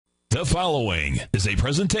The following is a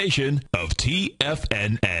presentation of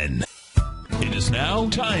TFNN. It is now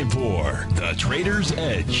time for The Trader's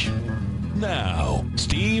Edge. Now,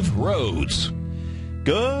 Steve Rhodes.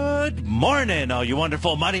 Good morning, all you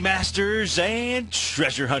wonderful money masters and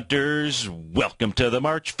treasure hunters. Welcome to the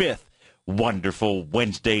March 5th wonderful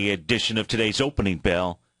Wednesday edition of today's Opening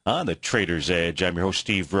Bell on The Trader's Edge. I'm your host,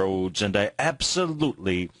 Steve Rhodes, and I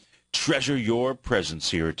absolutely treasure your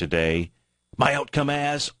presence here today. My outcome,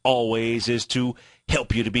 as always, is to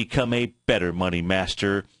help you to become a better money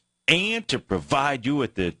master and to provide you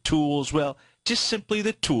with the tools, well, just simply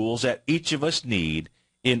the tools that each of us need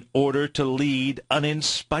in order to lead an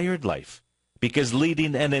inspired life. Because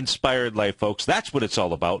leading an inspired life, folks, that's what it's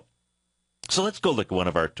all about. So let's go look at one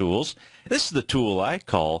of our tools. This is the tool I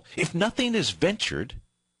call, if nothing is ventured,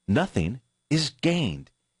 nothing is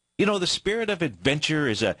gained. You know, the spirit of adventure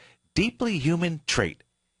is a deeply human trait.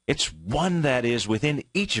 It's one that is within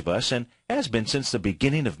each of us and has been since the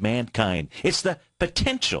beginning of mankind. It's the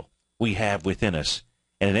potential we have within us,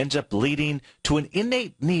 and it ends up leading to an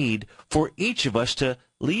innate need for each of us to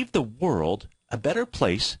leave the world a better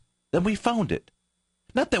place than we found it.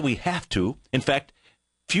 Not that we have to. In fact,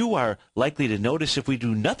 few are likely to notice if we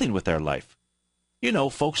do nothing with our life. You know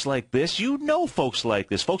folks like this. Folks like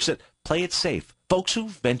this. Folks that play it safe. Folks who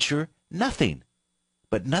venture nothing.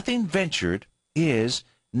 But nothing ventured is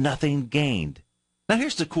nothing gained. Now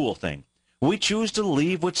here's the cool thing. We choose to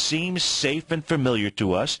leave what seems safe and familiar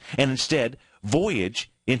to us and instead voyage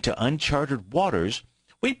into uncharted waters.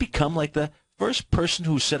 We become like the first person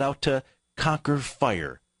who set out to conquer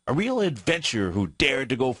fire, a real adventurer who dared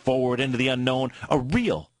to go forward into the unknown, a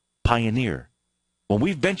real pioneer. When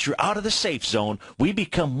we venture out of the safe zone, we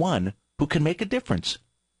become one who can make a difference.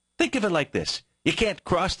 Think of it like this. You can't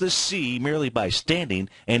cross the sea merely by standing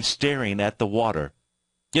and staring at the water.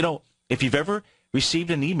 You know, if you've ever received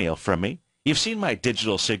an email from me, you've seen my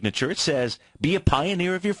digital signature. It says, be a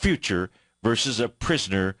pioneer of your future versus a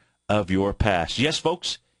prisoner of your past. Yes,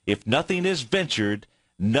 folks, if nothing is ventured,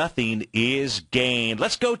 nothing is gained.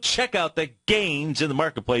 Let's go check out the gains in the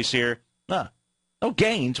marketplace here. No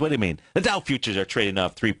gains? What do you mean? The Dow futures are trading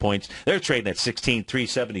off 3 points. They're trading at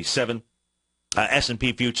 16,377.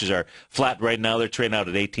 S&P futures are flat right now. They're trading out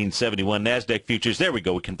at 1871. NASDAQ futures, there we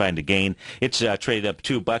go. We can find a gain. It's traded up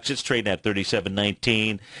 $2. It's trading at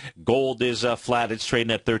 37.19. Gold is flat. It's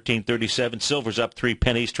trading at 13.37. Silver's up 3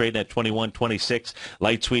 pennies, trading at 21.26.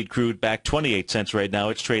 Light sweet crude back 28 cents right now.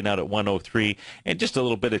 It's trading out at 103. And just a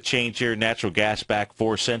little bit of change here. Natural gas back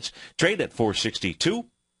 4 cents. Trade at 462.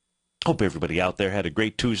 Hope everybody out there had a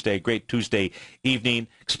great Tuesday evening.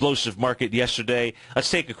 Explosive market yesterday. Let's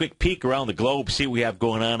take a quick peek around the globe, see what we have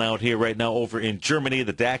going on out here right now over in Germany.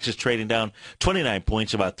 The DAX is trading down 29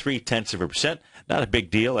 points, about 0.3%. Not a big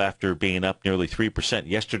deal after being up nearly 3%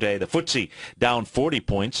 yesterday. The FTSE down 40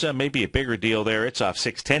 points, maybe a bigger deal there. It's off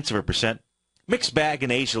 0.6%. Mixed bag in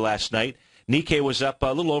Asia last night. Nikkei was up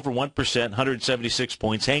a little over 1%, 176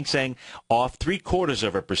 points. Hang Seng off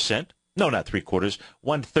 0.75%. No, not 3/4,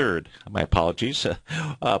 1/3. My apologies.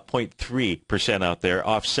 0.3% out there,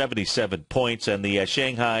 off 77 points. And the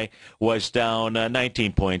Shanghai was down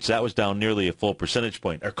 19 points. That was down nearly a full percentage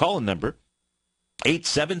point. Our call-in number,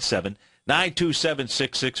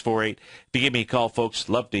 877-927-6648. If you give me a call, folks,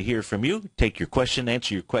 love to hear from you. Take your question,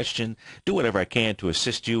 answer your question, do whatever I can to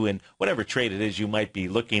assist you in whatever trade it is you might be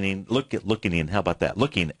looking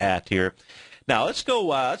at here. Now, let's go,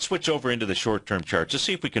 let's switch over into the short-term charts. Let's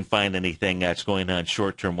see if we can find anything that's going on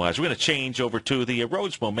short-term-wise. We're going to change over to the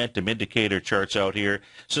Rhodes Momentum Indicator charts out here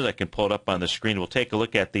so that I can pull it up on the screen. We'll take a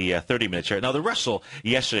look at the 30-minute chart. Now, the Russell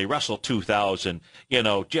yesterday, Russell 2000,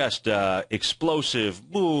 just explosive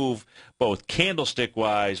move, both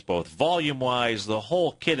candlestick-wise, both volume-wise, the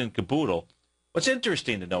whole kit and caboodle. What's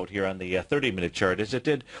interesting to note here on the 30-minute chart is it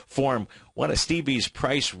did form one of Stevie's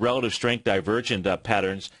price relative strength divergent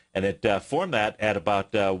patterns, and it formed that at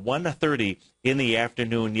about 1:30 in the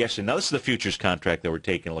afternoon yesterday. Now, this is the futures contract that we're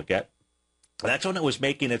taking a look at. That's when it was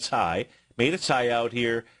making its high, made its high out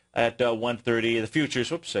here at 1:30. The futures,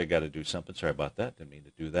 whoops, I got to do something. Sorry about that. Didn't mean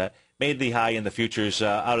to do that. Made the high in the futures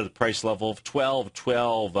out of the price level of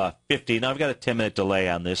 12.50. Now, I've got a 10-minute delay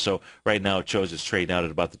on this, so right now it shows it's trading out at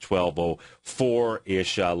about the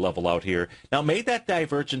 12.04-ish level out here. Now, made that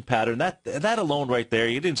divergent pattern. That alone right there,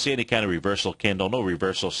 you didn't see any kind of reversal candle, no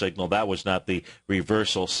reversal signal. That was not the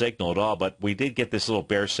reversal signal at all, but we did get this little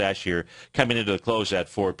bear sash here coming into the close at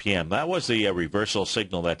 4 p.m. That was the reversal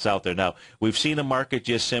signal that's out there. Now, we've seen the market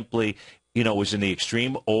just simply was in the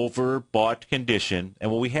extreme overbought condition. And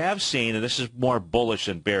what we have seen, and this is more bullish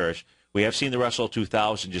than bearish, we have seen the Russell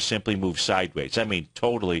 2000 just simply move sideways. I mean,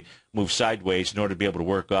 totally move sideways in order to be able to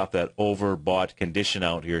work off that overbought condition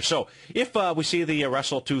out here. So if we see the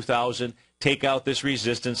Russell 2000 take out this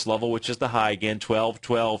resistance level, which is the high again,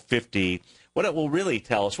 12.50, what it will really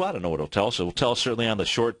tell us, well, I don't know what it'll tell us. It will tell us certainly on the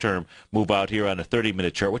short-term move out here on a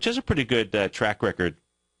 30-minute chart, which has a pretty good track record,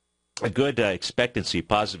 a good expectancy,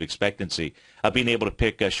 positive expectancy of being able to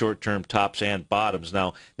pick short-term tops and bottoms. Now,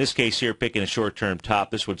 in this case here, picking a short-term top,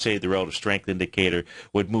 this would say the relative strength indicator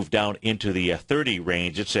would move down into the 30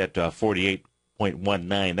 range. It's at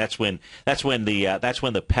 48.19. That's when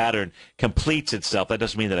the pattern completes itself. That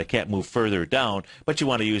doesn't mean that I can't move further down, but you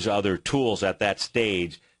want to use other tools at that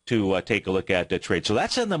stage to take a look at the trade. So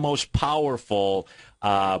that's in the most powerful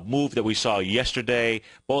move that we saw yesterday,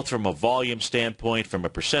 both from a volume standpoint, from a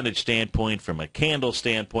percentage standpoint, from a candle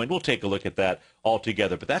standpoint. We'll take a look at that all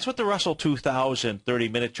together. But that's what the Russell 2000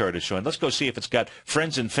 30-minute chart is showing. Let's go see if it's got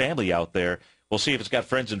friends and family out there. We'll see if it's got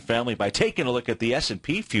friends and family by taking a look at the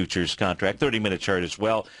S&P futures contract, 30-minute chart as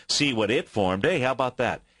well, see what it formed. Hey, how about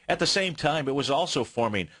that? At the same time, it was also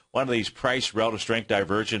forming one of these price relative strength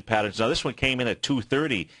divergent patterns. Now, this one came in at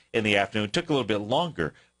 2:30 in the afternoon. It took a little bit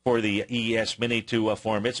longer for the ES Mini to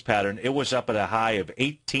form its pattern. It was up at a high of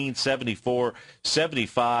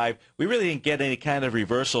 1874.75. We really didn't get any kind of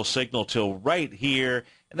reversal signal till right here,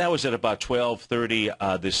 and that was at about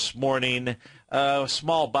 12:30 this morning.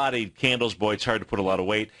 Small-bodied candles, boy, it's hard to put a lot of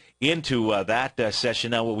weight into that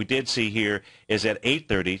session. Now, what we did see here is at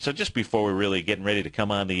 8:30, so just before we're really getting ready to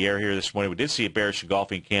come on the air here this morning, we did see a bearish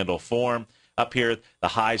engulfing candle form. Up here, the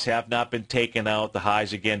highs have not been taken out. The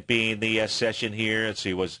highs, again, being the session here. Let's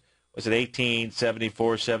see, was it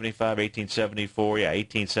 1874.75, 1874? Yeah,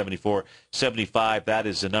 1874.75. That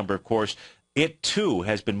is the number, of course. It, too,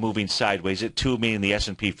 has been moving sideways. It, too, meaning the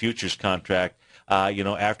S&P futures contract,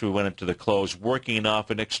 after we went into the close, working off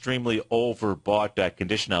an extremely overbought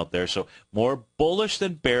condition out there. So more bullish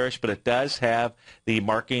than bearish, but it does have the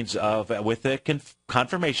markings of, with a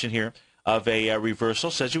confirmation here, of a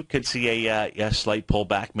reversal. Says you could see a slight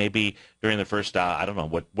pullback maybe during the first, we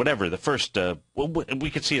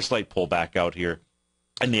could see a slight pullback out here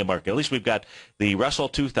in the market. At least we've got the Russell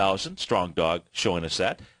 2000, strong dog, showing us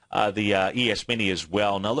that. The ES Mini as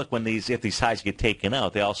well. Now, look, if these highs get taken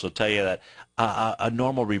out, they also tell you that a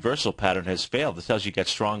normal reversal pattern has failed. It tells you got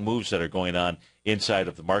strong moves that are going on inside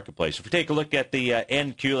of the marketplace. If we take a look at the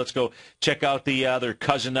NQ, let's go check out the other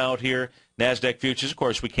cousin out here, NASDAQ futures. Of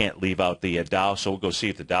course, we can't leave out the Dow, so we'll go see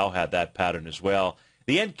if the Dow had that pattern as well.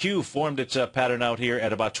 The NQ formed its pattern out here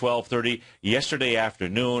at about 12:30 yesterday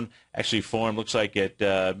afternoon. Actually formed, looks like it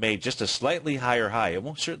made just a slightly higher high. It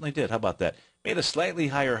most certainly did. How about that? Made a slightly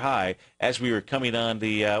higher high as we were coming on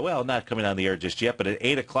the, not coming on the air just yet, but at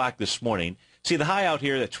 8 o'clock this morning. See the high out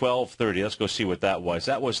here at 12:30. Let's go see what that was.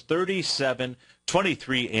 That was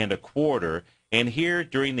 37.23 and a quarter. And here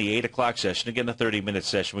during the 8 o'clock session, again the 30-minute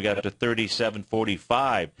session, we got up to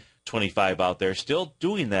 37.45.25 out there. Still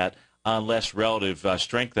doing that on less relative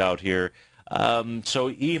strength out here.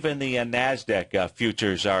 So even the NASDAQ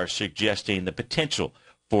futures are suggesting the potential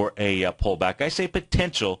for a pullback. I say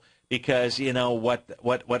potential because, what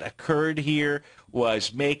occurred here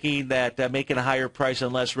was making a higher price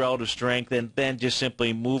on less relative strength and then just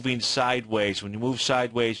simply moving sideways. When you move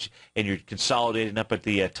sideways and you're consolidating up at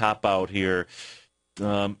the top out here,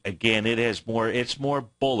 again, it's more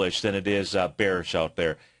bullish than it is bearish out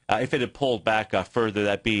there. If it had pulled back further,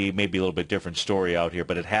 that'd be maybe a little bit different story out here,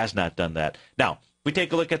 but it has not done that. Now, if we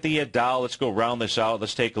take a look at the Dow, let's go round this out.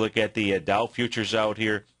 Let's take a look at the Dow futures out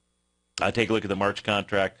here. Take a look at the March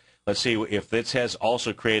contract. Let's see if this has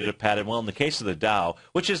also created a pattern. Well, in the case of the Dow,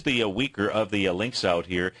 which is the weaker of the links out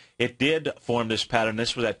here, it did form this pattern.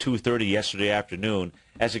 This was at 2:30 yesterday afternoon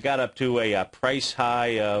as it got up to a price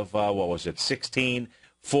high of,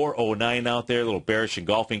 16,409 out there, a little bearish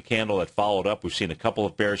engulfing candle that followed up. We've seen a couple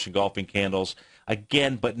of bearish engulfing candles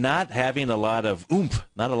again, but not having a lot of oomph,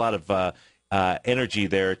 not a lot of energy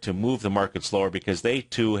there to move the markets lower because they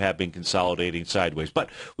too have been consolidating sideways.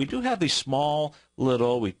 But we do have these small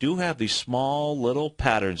little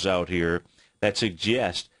patterns out here that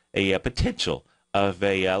suggest a potential of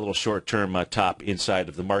a little short-term top inside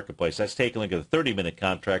of the marketplace. That's taking a look at the 30-minute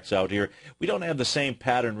contracts out here. We don't have the same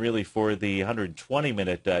pattern really for the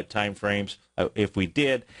 120-minute time frames. If we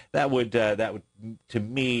did, that would to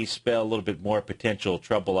me spell a little bit more potential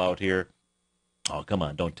trouble out here. Oh, come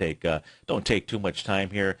on, don't take too much time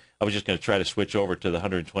here. I was just going to try to switch over to the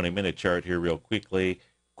 120-minute chart here real quickly.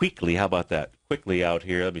 How about that? Quickly out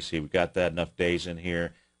here. Let me see. We've got that enough days in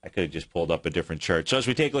here. I could have just pulled up a different chart. So as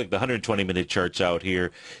we take a look at the 120-minute charts out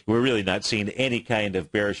here, we're really not seeing any kind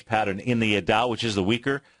of bearish pattern in the Dow, which is the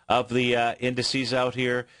weaker of the indices out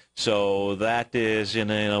here. So that is, and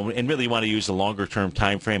really you want to use the longer-term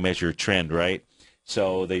time frame as your trend, right?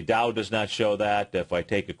 So the Dow does not show that. If I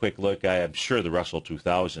take a quick look, I am sure the Russell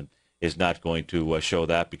 2000 is not going to show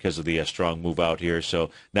that because of the strong move out here. So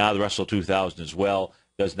now the Russell 2000 as well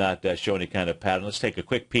does not show any kind of pattern. Let's take a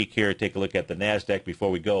quick peek here, take a look at the NASDAQ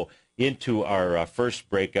before we go into our first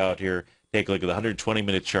breakout here. Take a look at the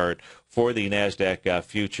 120-minute chart for the NASDAQ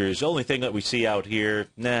futures. The only thing that we see out here,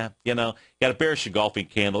 got a bearish engulfing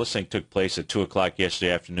candle. This thing took place at 2 o'clock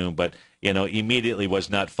yesterday afternoon, but, immediately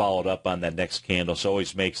was not followed up on that next candle, so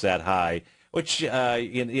always makes that high, which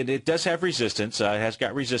it does have resistance. It has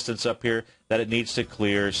got resistance up here that it needs to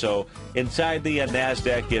clear. So inside the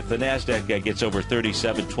NASDAQ, if the NASDAQ gets over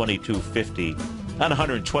 3722.50 on a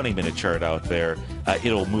 120-minute chart out there,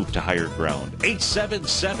 it'll move to higher ground.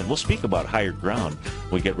 877, we'll speak about higher ground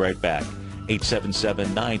when we get right back.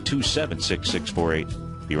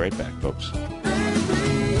 877-927-6648. Be right back, folks.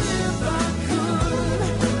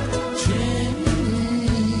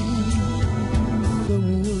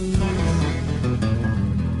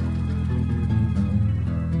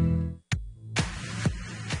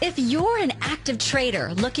 If you're an active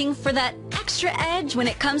trader looking for that extra edge when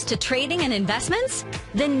it comes to trading and investments,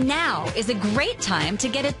 then now is a great time to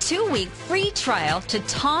get a 2-week free trial to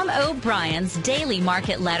Tom O'Brien's daily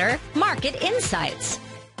market letter, Market Insights.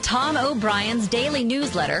 Tom O'Brien's daily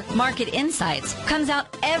newsletter, Market Insights, comes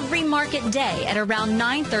out every market day at around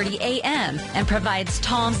 9:30 a.m. and provides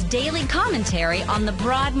Tom's daily commentary on the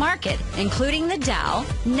broad market, including the Dow,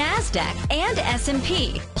 NASDAQ, and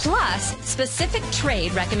S&P, plus specific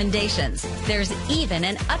trade recommendations. There's even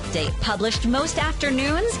an update published most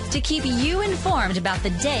afternoons to keep you informed about the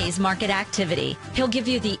day's market activity. He'll give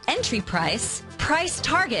you the entry price, price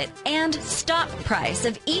target, and stop price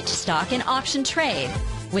of each stock in option trade.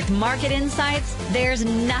 With Market Insights, there's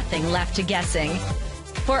nothing left to guessing.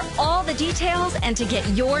 For all the details and to get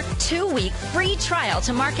your 2-week free trial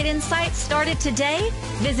to Market Insights started today,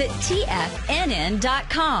 visit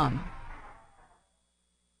TFNN.com.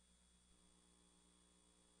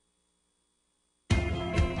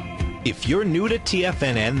 If you're new to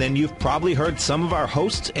TFNN, then you've probably heard some of our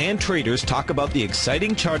hosts and traders talk about the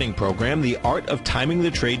exciting charting program, The Art of Timing the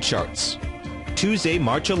Trade Charts. Tuesday,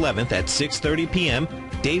 March 11th at 6:30 p.m.,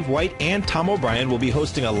 Dave White and Tom O'Brien will be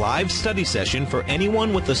hosting a live study session for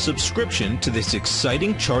anyone with a subscription to this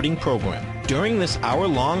exciting charting program. During this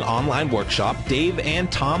hour-long online workshop, Dave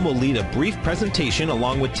and Tom will lead a brief presentation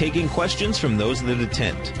along with taking questions from those that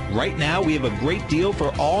attend. Right now, we have a great deal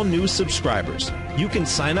for all new subscribers. You can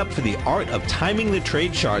sign up for the Art of Timing the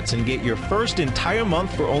Trade Charts and get your first entire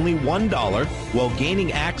month for only $1 while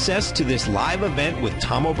gaining access to this live event with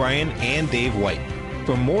Tom O'Brien and Dave White.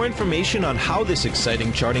 For more information on how this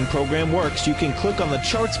exciting charting program works, you can click on the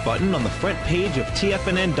Charts button on the front page of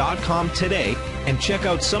TFNN.com today and check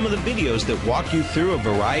out some of the videos that walk you through a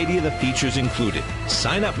variety of the features included.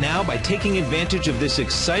 Sign up now by taking advantage of this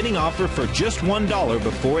exciting offer for just $1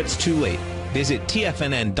 before it's too late. Visit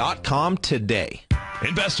TFNN.com today.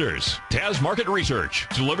 Investors, Taz Market Research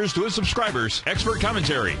delivers to its subscribers expert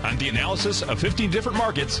commentary on the analysis of 15 different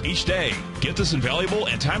markets each day. Get this invaluable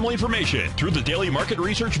and timely information through the daily market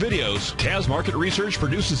research videos Taz Market Research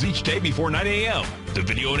produces each day before 9 a.m. The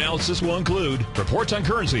video analysis will include reports on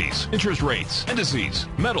currencies, interest rates, indices,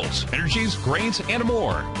 metals, energies, grains, and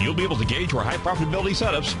more. You'll be able to gauge where high profitability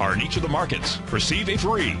setups are in each of the markets. Receive a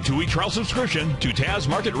free 2-week trial subscription to Taz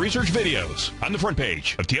Market Research videos on the front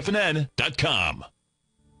page of TFNN.com.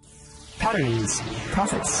 Patterns,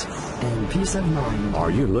 profits, and peace of mind.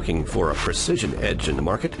 Are you looking for a precision edge in the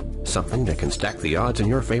market? Something that can stack the odds in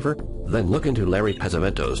your favor? Then look into Larry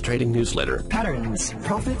Pesavento's trading newsletter. Patterns,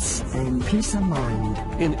 profits, and peace of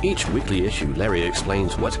mind. In each weekly issue, Larry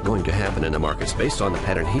explains what's going to happen in the markets based on the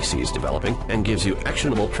pattern he sees developing and gives you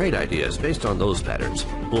actionable trade ideas based on those patterns.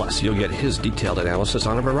 Plus, you'll get his detailed analysis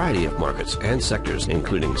on a variety of markets and sectors,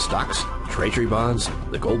 including stocks, treasury bonds,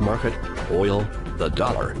 the gold market, oil, the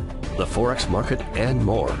dollar, the Forex market, and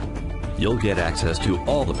more. You'll get access to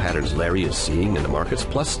all the patterns Larry is seeing in the markets,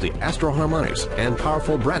 plus the Astro Harmonics and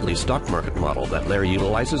powerful Bradley stock market model that Larry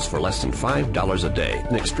utilizes for less than $5 a day.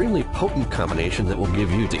 An extremely potent combination that will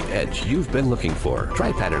give you the edge you've been looking for.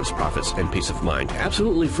 Try Patterns, Profits, and Peace of Mind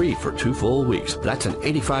absolutely free for 2 full weeks. That's an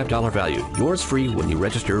 $85 value. Yours free when you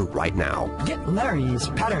register right now. Get Larry's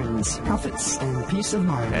Patterns, Profits, and Peace of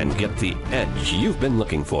Mind. And get the edge you've been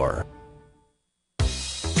looking for.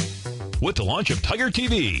 with the launch of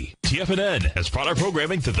TigerTV. TFNN has brought our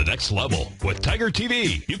programming to the next level. With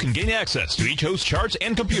TigerTV, you can gain access to each host's charts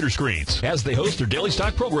and computer screens as they host their daily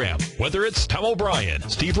stock program. Whether it's Tom O'Brien,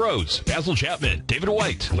 Steve Rhodes, Basil Chapman, David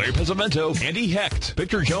White, Larry Pesavento, Andy Hecht,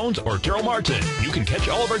 Victor Jones, or Terrell Martin, you can catch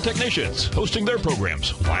all of our technicians hosting their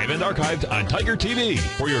programs live and archived on TigerTV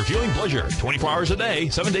for your viewing pleasure 24 hours a day,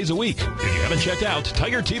 7 days a week. If you haven't checked out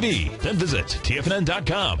TigerTV, then visit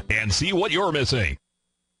TFNN.com and see what you're missing.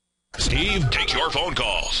 Steve takes your phone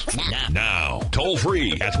calls now. Toll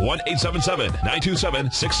free at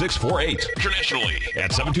 1-877-927-6648. Internationally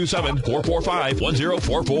at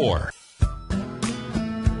 727-445-1044.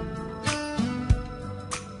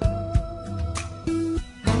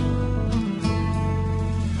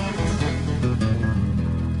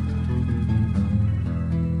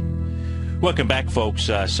 Welcome back, folks.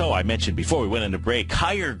 So I mentioned before we went into break,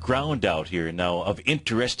 higher ground out here now of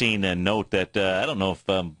interesting note that I don't know if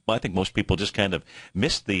I think most people just kind of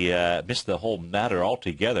missed the whole matter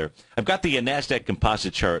altogether. I've got the NASDAQ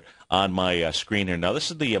composite chart on my screen here. Now, this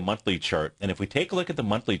is the monthly chart, and if we take a look at the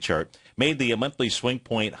monthly chart, made the monthly swing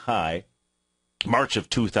point high March of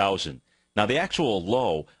 2000. Now, the actual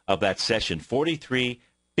low of that session,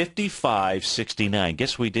 43.5569.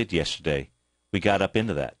 Guess what we did yesterday? We got up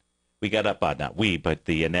into that. We got up, not we, but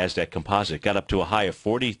the NASDAQ composite got up to a high of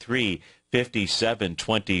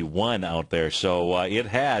 43.5721 out there. So it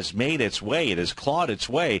has made its way. It has clawed its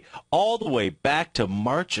way all the way back to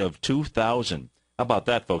March of 2000. How about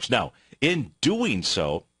that, folks? Now, in doing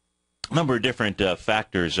so, a number of different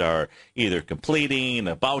factors are either completing,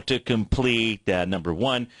 about to complete. Number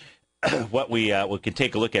one, what we can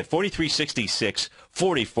take a look at,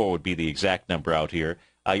 43.6644 would be the exact number out here.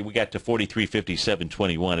 We got to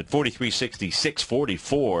 43.5721 at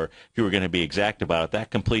 43.6644. If you were going to be exact about it,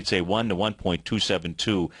 that completes a 1 to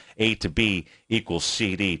 1.272 A to B equals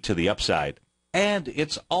CD to the upside. And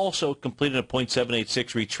it's also completed a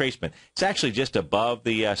 0.786 retracement. It's actually just above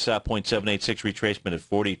the 0.786 retracement at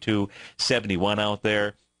 42.71 out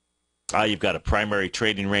there. You've got a primary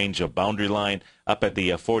trading range of boundary line up at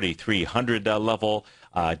the 4,300 level.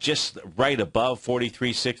 Just right above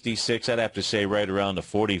 43.66, I'd have to say right around the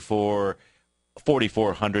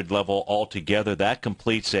 4,400 level altogether. That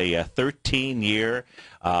completes a 13-year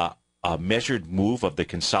measured move of the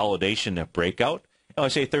consolidation of breakout. I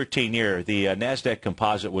say 13-year. The NASDAQ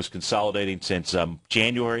composite was consolidating since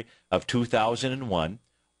January of 2001.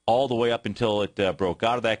 All the way up until it broke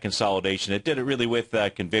out of that consolidation. It did it really with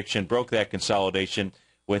conviction, broke that consolidation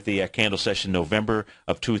with the candle session November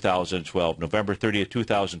of 2012. November 30th,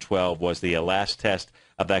 2012 was the last test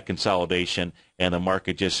of that consolidation, and the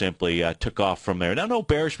market just simply took off from there. Now, no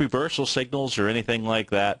bearish reversal signals or anything like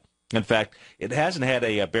that. In fact, it hasn't had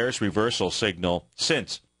a bearish reversal signal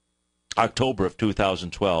since October of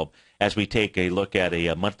 2012 as we take a look at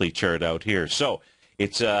a monthly chart out here. So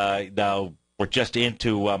it's now we're just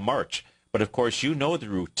into March. But, of course, you know the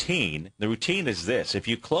routine. The routine is this. If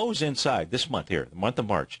you close inside this month here, the month of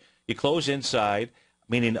March, you close inside,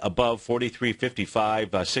 meaning above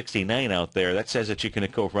 43.5569 out there, that says that you're going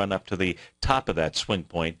to go run up to the top of that swing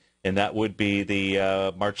point, and that would be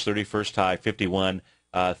the March 31st high,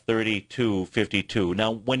 51.3252.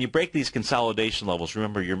 Now, when you break these consolidation levels,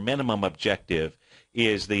 remember your minimum objective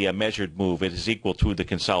is the measured move. It is equal to the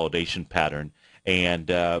consolidation pattern. And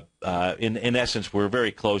in essence, we're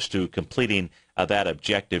very close to completing that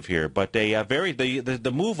objective here. But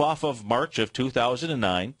the move off of March of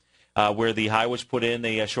 2009, where the high was put in,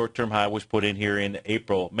 the short-term high was put in here in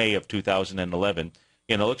May of 2011.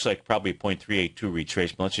 It looks like probably a 0.382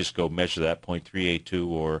 retracement. Let's just go measure that 0.382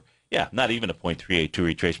 or, not even a 0.382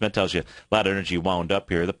 retracement. That tells you a lot of energy wound up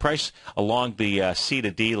here. The price along the C to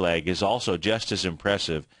D leg is also just as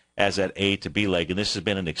impressive as that A to B leg, and this has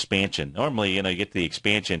been an expansion. Normally, you get to the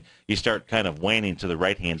expansion, you start kind of waning to the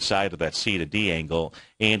right-hand side of that C to D angle,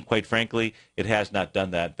 and quite frankly, it has not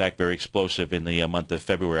done that. In fact, very explosive in the month of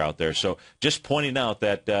February out there. So just pointing out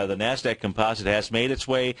that the NASDAQ composite has made its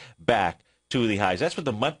way back to the highs. That's what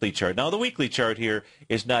the monthly chart. Now, the weekly chart here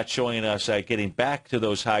is not showing us getting back to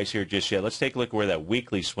those highs here just yet. Let's take a look where that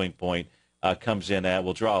weekly swing point comes in at.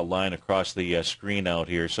 We'll draw a line across the screen out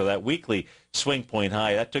here. So that weekly swing point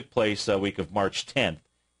high, that took place the week of March 10th.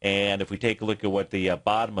 And if we take a look at what the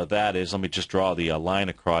bottom of that is, let me just draw the line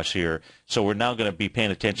across here. So we're now going to be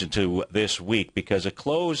paying attention to this week because a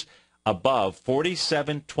close above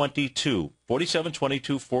 47.22,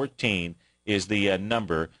 47.22.14 is the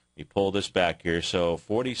number. Let me pull this back here. So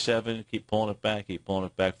 47, keep pulling it back,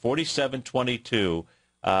 47.22.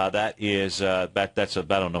 That is that's I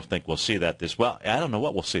don't think we'll see that this well. I don't know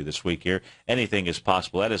what we'll see this week here. Anything is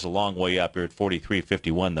possible. That is a long way up here at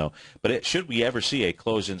 43.51 though. But should we ever see a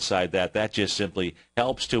close inside that just simply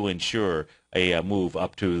helps to ensure a move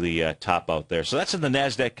up to the top out there. So that's in the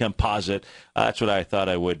NASDAQ Composite. That's what I thought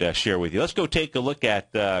I would share with you. Let's go take a look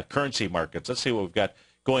at currency markets. Let's see what we've got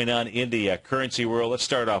going on in the currency world. Let's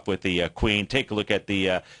start off with the Queen. Take a look at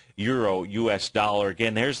the Euro U.S. dollar.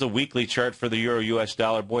 Again, here's the weekly chart for the Euro U.S.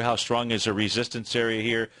 dollar. Boy, how strong is the resistance area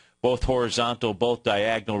here. Both horizontal, both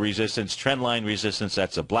diagonal resistance. Trend line resistance,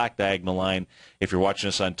 that's a black diagonal line. If you're watching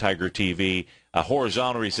us on TigerTV,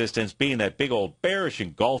 horizontal resistance being that big old bearish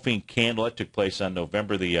engulfing candle that took place on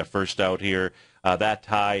November the 1st out here. That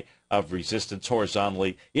high of resistance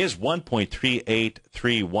horizontally is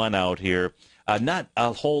 1.3831 out here. Not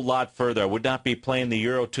a whole lot further. I would not be playing the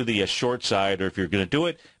euro to the short side, or if you're going to do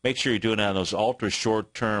it, make sure you're doing it on those ultra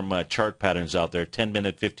short-term chart patterns out there,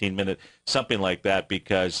 10-minute, 15-minute, something like that,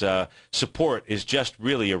 because support is just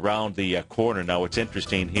really around the corner. Now, what's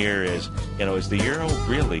interesting here is, is the euro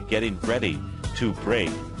really getting ready to break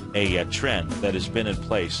a trend that has been in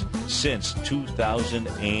place since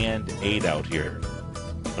 2008 out here?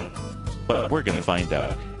 But we're going to find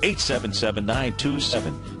out.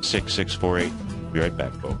 877-927-6648. Be right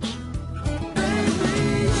back, folks.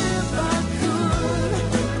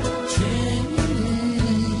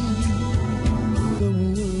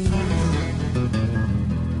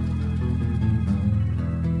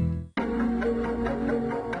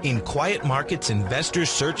 In quiet markets, investors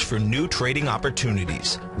search for new trading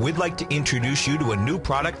opportunities. We'd like to introduce you to a new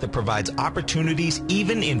product that provides opportunities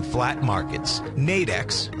even in flat markets.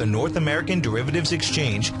 Nadex, the North American Derivatives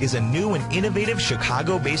Exchange, is a new and innovative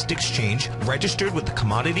Chicago-based exchange registered with the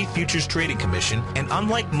Commodity Futures Trading Commission, and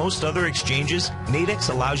unlike most other exchanges, Nadex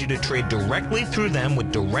allows you to trade directly through them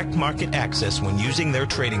with direct market access when using their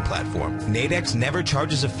trading platform. Nadex never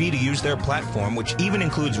charges a fee to use their platform, which even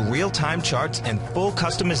includes real-time charts and full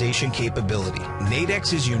customization capability.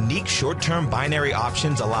 Nadex's unique short-term binary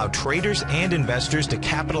options allow traders and investors to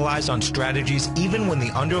capitalize on strategies even when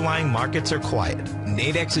the underlying markets are quiet.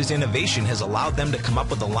 Nadex's innovation has allowed them to come up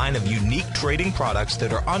with a line of unique trading products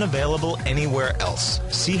that are unavailable anywhere else.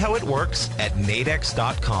 See how it works at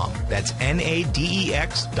nadex.com. That's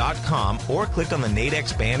NADEX.com, or click on the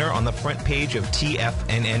Nadex banner on the front page of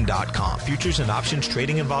TFNN.com. Futures and options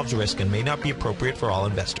trading involves risk and may not be appropriate for all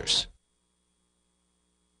investors.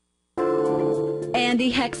 Andy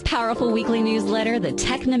Heck's powerful weekly newsletter, the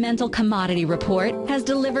Technomental Commodity Report, has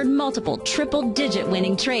delivered multiple triple-digit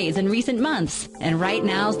winning trades in recent months. And right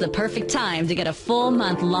now's the perfect time to get a full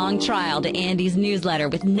month-long trial to Andy's newsletter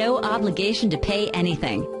with no obligation to pay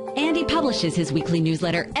anything. Andy publishes his weekly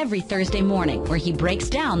newsletter every Thursday morning, where he breaks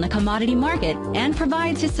down the commodity market and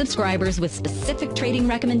provides his subscribers with specific trading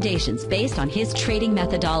recommendations based on his trading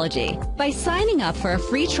methodology. By signing up for a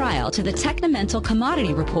free trial to the Technomental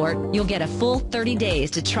Commodity Report, you'll get a full 30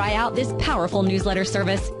 days to try out this powerful newsletter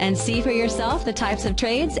service and see for yourself the types of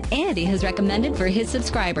trades Andy has recommended for his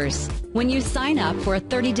subscribers. When you sign up for a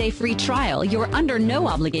 30-day free trial, you're under no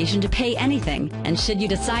obligation to pay anything. And should you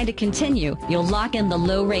decide to continue, you'll lock in the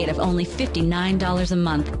low rate of only $59 a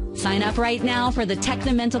month. Sign up right now for the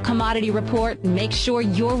Technomental Commodity Report and make sure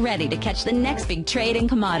you're ready to catch the next big trade in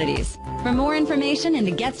commodities. For more information and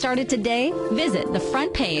to get started today, visit the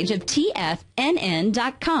front page of TFNN.com.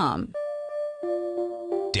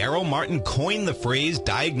 Daryl Martin coined the phrase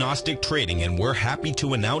diagnostic trading, and we're happy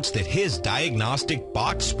to announce that his diagnostic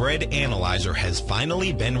box spread analyzer has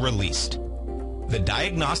finally been released. The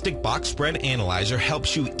Diagnostic Box Spread Analyzer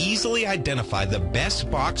helps you easily identify the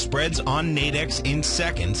best box spreads on Nadex in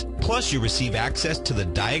seconds, plus you receive access to the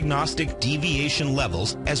diagnostic deviation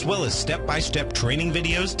levels, as well as step-by-step training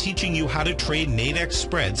videos teaching you how to trade Nadex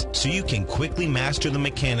spreads so you can quickly master the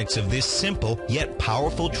mechanics of this simple yet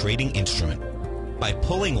powerful trading instrument. By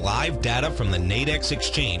pulling live data from the Nadex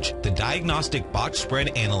exchange, the Diagnostic Box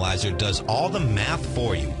Spread Analyzer does all the math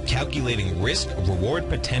for you, calculating risk, reward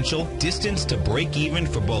potential, distance to break even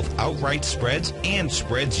for both outright spreads and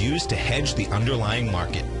spreads used to hedge the underlying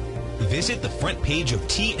market. Visit the front page of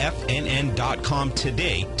TFNN.com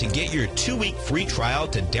today to get your 2-week free trial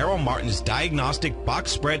to Daryl Martin's Diagnostic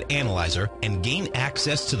Box Spread Analyzer and gain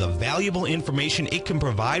access to the valuable information it can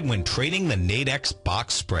provide when trading the Nadex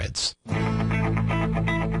box spreads.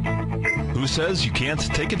 Who says you can't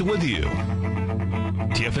take it with you?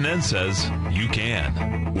 TFNN says you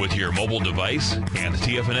can. With your mobile device and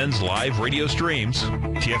TFNN's live radio streams,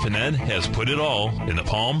 TFNN has put it all in the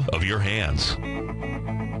palm of your hands.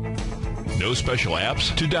 No special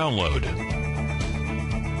apps to download.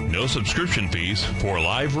 No subscription fees for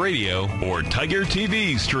live radio or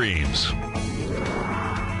TigerTV streams.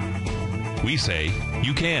 We say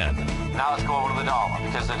you can. Now let's go over to the dollar,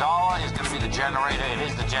 because the dollar is going to be the generator. It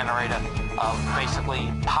is the generator of basically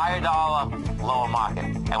higher dollar, lower market.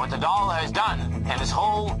 And what the dollar has done, and this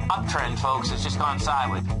whole uptrend, folks, has just gone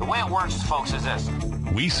sideways. The way it works, folks, is this.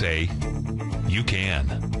 We say you can.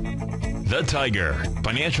 The Tiger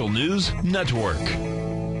Financial News Network.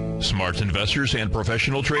 Smart investors and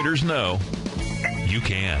professional traders know you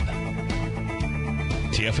can.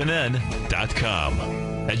 TFNN.com.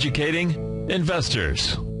 Educating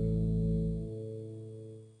investors.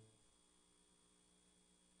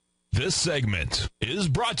 This segment is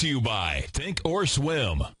brought to you by Think or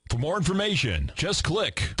Swim. For more information, just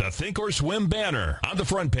click the Think or Swim banner on the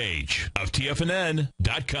front page of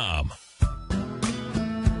TFNN.com.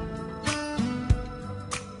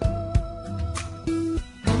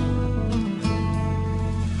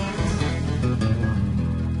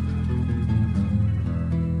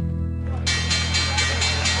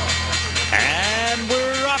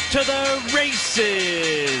 To the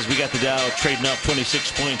races. We got the Dow trading up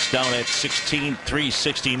 26 points, down at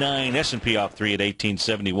 16,369. S&P off 3 at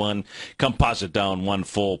 1871. Composite down 1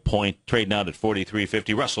 full point, trading out at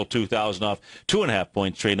 43.50. Russell 2,000 off 2.5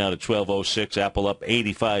 points, trading out at 12.06. Apple up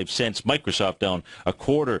 85 cents. Microsoft down a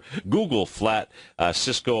quarter. Google flat.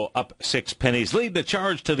 Cisco up 6 pennies. Lead the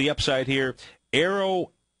charge to the upside here.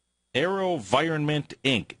 AeroVironment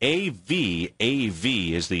Inc.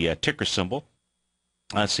 AV is the ticker symbol.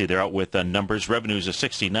 Let's see, they're out with numbers. Revenues of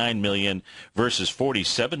 $69 million versus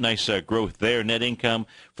 $47. Nice growth there. Net income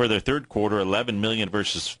for their third quarter, $11 million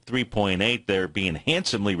versus $3.8. They're being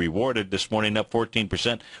handsomely rewarded this morning, up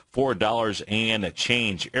 14%, $4 and a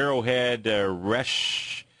change. Arrowhead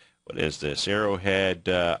Resh, what is this? Arrowhead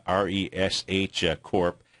RESH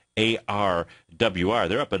Corp, ARWR.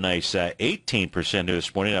 They're up a nice 18%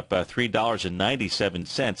 this morning, up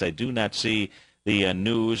 $3.97. I do not see the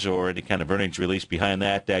news or any kind of earnings release behind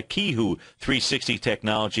that. Kihu 360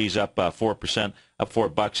 Technologies up 4%, up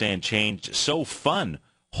 $4 and change. So Fun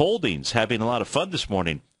Holdings having a lot of fun this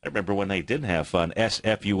morning. I remember when they didn't have fun.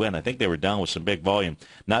 SFUN. I think they were down with some big volume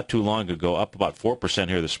not too long ago, up about 4%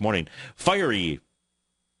 here this morning. FireEye,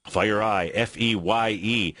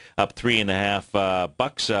 FEYE, up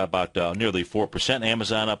 $3.50, about nearly 4%.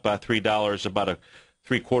 Amazon up $3, about a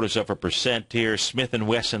 0.75% here. Smith &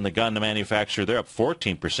 Wesson, the gun manufacturer, they're up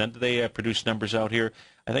 14%. Did they produce numbers out here?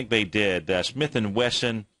 I think they did. Smith &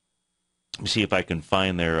 Wesson, let me see if I can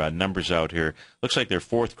find their numbers out here. Looks like their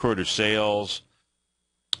fourth quarter sales,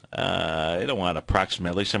 they don't want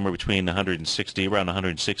approximately somewhere between around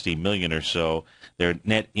 160 million or so. Their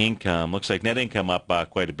net income, looks like net income up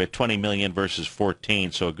quite a bit, 20 million versus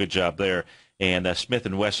 14, so a good job there. And Smith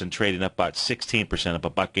 & Wesson trading up about 16%, up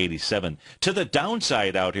 $1.87. To the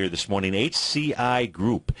downside out here this morning, HCI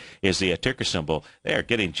Group is the ticker symbol. They are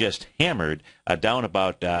getting just hammered, down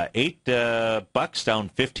about $8,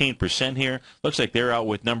 down 15% here. Looks like they're out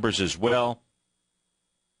with numbers as well.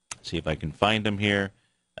 Let's see if I can find them here.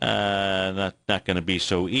 Not going to be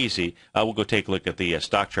so easy. We'll go take a look at the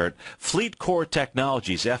stock chart. Fleet Core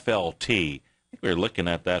Technologies, FLT. We were looking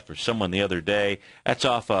at that for someone the other day. That's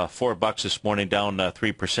off $4 this morning, down 3%.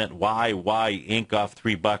 YY Inc. off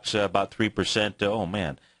 $3, about 3%. Oh,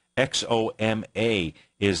 man. XOMA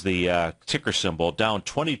is the ticker symbol, down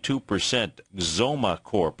 22%. Xoma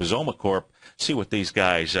Corp. See what these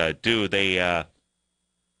guys do. They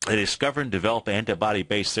discover and develop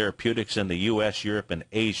antibody-based therapeutics in the U.S., Europe, and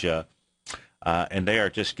Asia. And they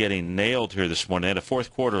are just getting nailed here this morning. They had a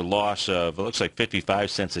fourth quarter loss of, it looks like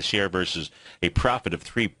 55 cents a share versus a profit of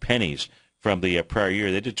 3 pennies from the prior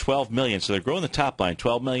year. They did $12 million, so they're growing the top line,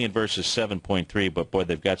 $12 million versus 7.3. But boy,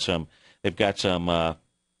 they've got some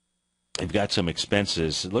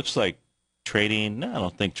expenses. It looks like trading. No, I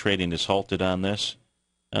don't think trading is halted on this.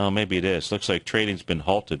 Oh, maybe it is. Looks like trading's been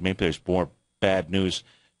halted. Maybe there's more bad news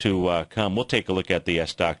to come. We'll take a look at the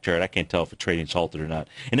stock chart. I can't tell if the trading's halted or not.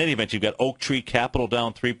 In any event, you've got Oak Tree Capital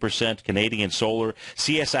down 3%, Canadian Solar.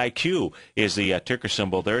 CSIQ is the ticker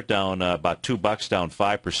symbol. They're down about $2, down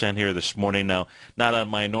 5% here this morning. Now, not on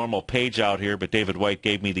my normal page out here, but David White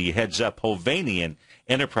gave me the heads up. Hovanian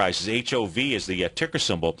Enterprises, HOV is the ticker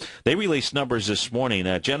symbol. They released numbers this morning,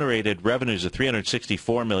 generated revenues of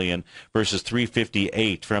 $364 million versus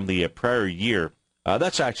 $358 from the prior year.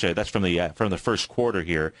 That's from the first quarter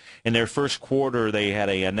here. In their first quarter, they had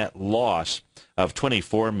a net loss of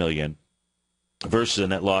 $24 million versus a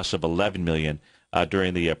net loss of $11 million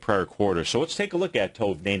during the prior quarter. So let's take a look at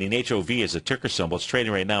Hovnanian. HOV is a ticker symbol. It's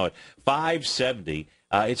trading right now at $570.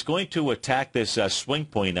 It's going to attack this swing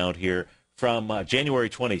point out here from January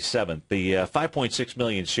 27th. The 5.6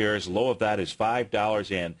 million shares, low of that is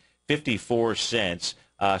 $5.54.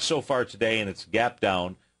 So far today, and it's gap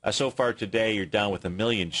down. So far today, you're down with 1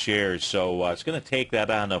 million shares. So it's going to take that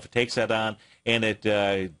on. Now, if it takes that on and it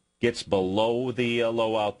gets below the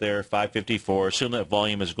low out there, 554, assume that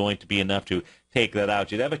volume is going to be enough to take that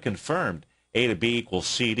out. You'd have it confirmed A to B equals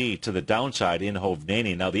CD to the downside in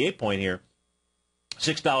Hovnanian. Now, the A point here,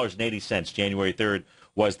 $6.80. January 3rd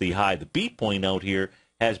was the high. The B point out here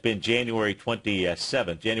has been January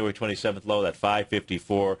 27th. January 27th low, that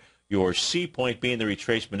 554. Your C point being the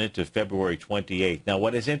retracement into February 28th. Now,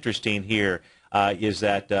 what is interesting here is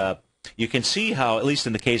that you can see how, at least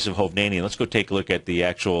in the case of Hovnanian, let's go take a look at the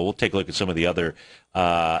actual, we'll take a look at some of the other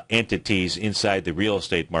entities inside the real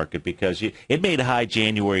estate market, because it made a high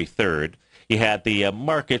January 3rd. You had the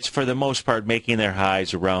markets, for the most part, making their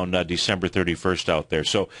highs around December 31st out there.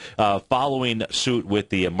 So following suit with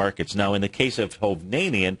the markets. Now, in the case of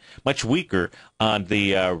Hovnanian, much weaker on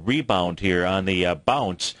the rebound here, on the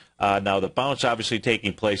bounce. Now, the bounce obviously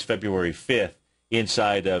taking place February 5th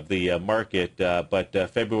inside of the market, but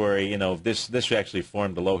February, this actually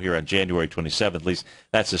formed a low here on January 27th. At least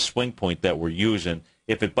that's the swing point that we're using.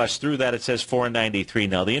 If it busts through that, it says 493.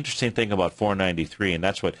 Now, the interesting thing about 493, and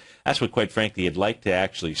that's what quite frankly you'd like to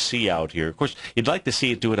actually see out here. Of course, you'd like to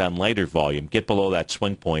see it do it on lighter volume, get below that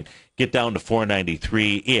swing point, get down to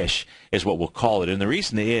 493-ish is what we'll call it. And the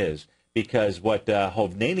reason is because what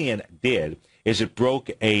Hovnanian did is it broke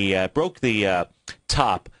the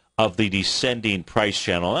top of the descending price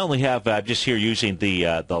channel. I only have just here using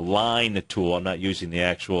the line tool. I'm not using the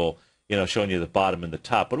actual, showing you the bottom and the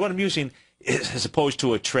top. But what I'm using is, as opposed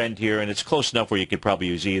to a trend here, and it's close enough where you could probably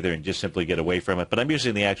use either and just simply get away from it. But I'm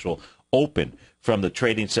using the actual open from the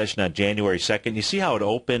trading session on January 2nd. You see how it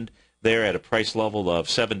opened there at a price level of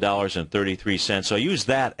 $7.33. So I use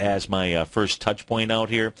that as my first touch point out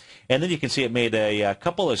here. And then you can see it made a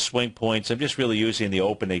couple of swing points. I'm just really using the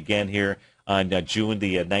open again here on June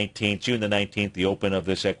the 19th. June the 19th, the open of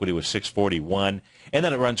this equity was 641. And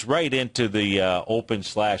then it runs right into the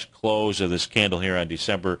open/close of this candle here on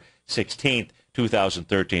December 16th,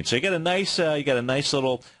 2013. So you got a nice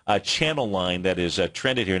little channel line that is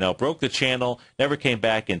trended here. Now, broke the channel, never came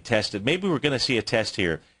back and tested. Maybe we're going to see a test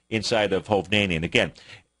here inside of Hovnanian. Again,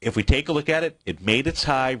 if we take a look at it, it made its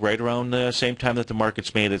high right around the same time that the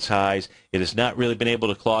market's made its highs. It has not really been able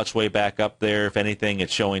to claw its way back up there. If anything,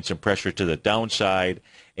 it's showing some pressure to the downside.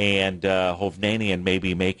 And Hovnanian may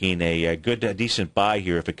be making a good, decent buy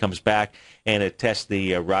here if it comes back and it tests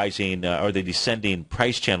the rising or the descending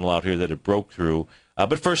price channel out here that it broke through.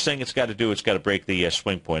 But first thing it's got to do, it's got to break the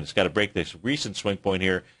swing point. It's got to break this recent swing point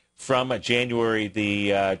here from January the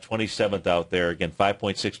 27th out there. Again,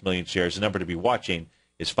 5.6 million shares. The number to be watching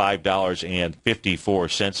is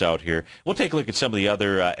 $5.54 out here. We'll take a look at some of the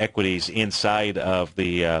other equities inside of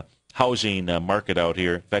the housing market out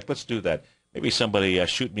here. In fact, let's do that. Maybe somebody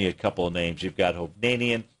shoot me a couple of names. You've got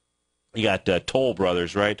Hovnanian. You got Toll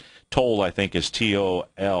Brothers, right? Toll, I think, is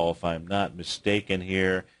T-O-L, if I'm not mistaken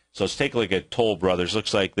here. So let's take a look at Toll Brothers.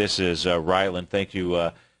 Looks like this is Ryland. Thank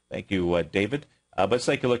you, David. But let's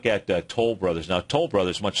take a look at Toll Brothers. Now, Toll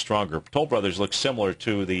Brothers much stronger. Toll Brothers looks similar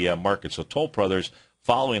to the market. So Toll Brothers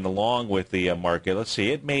following along with the market. Let's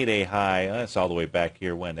see. It made a high. That's all the way back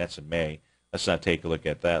here. When? That's in May. Let's not take a look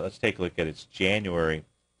at that. Let's take a look at its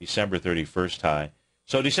December 31st high.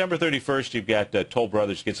 So December 31st, you've got Toll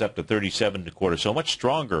Brothers gets up to 37.25. So much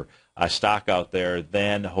stronger stock out there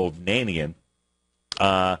than Hovnanian.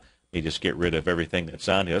 Let me just get rid of everything that's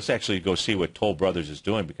on here. Let's actually go see what Toll Brothers is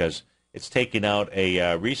doing, because it's taking out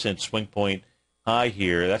a recent swing point high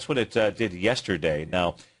here. That's what it did yesterday.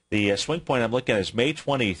 Now, the swing point I'm looking at is May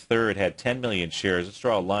 23rd, had 10 million shares. Let's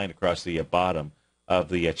draw a line across the bottom of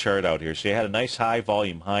the chart out here. So you had a nice high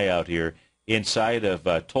volume high out here inside of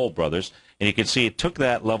Toll Brothers. And you can see it took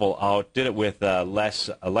that level out, did it with a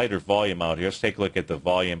lighter volume out here. Let's take a look at the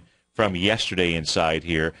volume from yesterday inside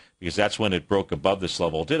here, because that's when it broke above this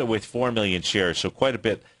level. Did it with 4 million shares, so quite a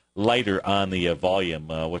bit lighter on the volume.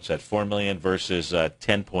 What's that, 4 million versus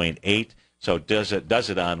 10.8? So does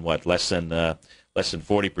it on what, less than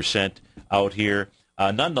 40% out here?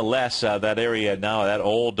 Nonetheless, that area now, that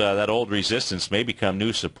old resistance may become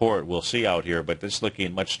new support. We'll see out here, but this is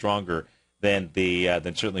looking much stronger than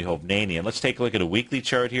certainly Hovnanian. Let's take a look at a weekly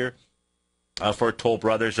chart here for Toll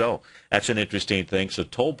Brothers. Oh, that's an interesting thing. So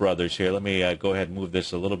Toll Brothers here, let me go ahead and move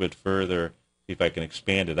this a little bit further, see if I can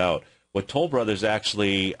expand it out. What Toll Brothers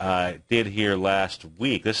actually did here last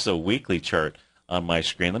week, this is a weekly chart on my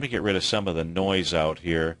screen. Let me get rid of some of the noise out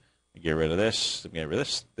here. Let me get rid of this. Let me get rid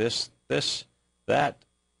of this, that,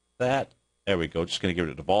 There we go. Just going to get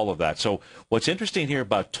rid of all of that. So what's interesting here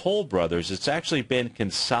about Toll Brothers, it's actually been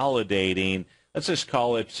consolidating, let's just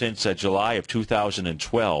call it since July of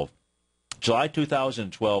 2012. July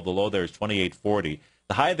 2012, the low there is 28.40.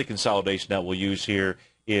 The high of the consolidation that we'll use here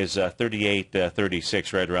is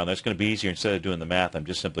 38.36, right around. That's going to be easier. Instead of doing the math, I'm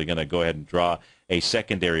just simply going to go ahead and draw a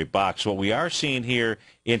secondary box. What we are seeing here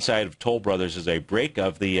inside of Toll Brothers is a break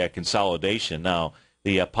of the consolidation. Now,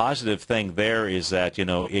 the positive thing there is that,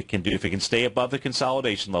 it can do, if it can stay above the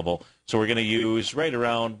consolidation level, so we're going to use right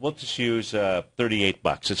around, we'll just use $38.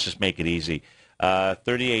 Let's just make it easy.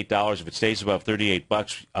 $38, if it stays above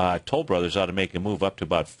 $38, Toll Brothers ought to make a move up to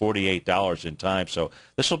about $48 in time. So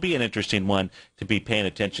this will be an interesting one to be paying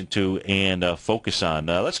attention to and focus on.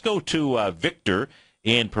 Let's go to Victor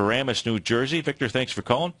in Paramus, New Jersey. Victor, thanks for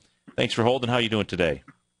calling. Thanks for holding. How are you doing today?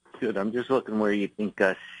 Good. I'm just looking where you think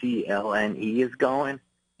CLNE is going,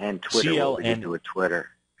 and Twitter. What we can do with Twitter.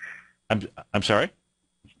 I'm sorry?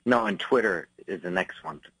 No, and Twitter is the next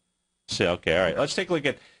one. So, okay, all right. Let's take a look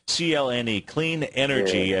at CLNE, Clean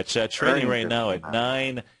Energy. Yeah. It's trading right now at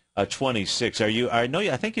 9.26. Are you? I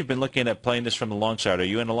think you've been looking at playing this from the long side. Are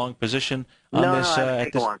you in a long position on this? No, I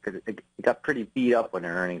think it got pretty beat up when the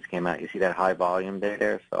earnings came out. You see that high volume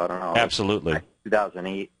there, so I don't know. Absolutely. Like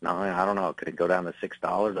 2008. No, I don't know. Could it go down to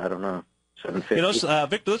 $6? I don't know. $7.50.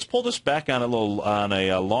 Victor, let's pull this back on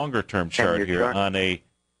a longer term chart here. Chart? On a,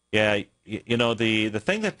 the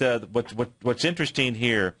thing that what's interesting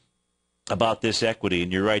here about this equity,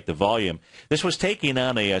 and you're right, the volume. This was taking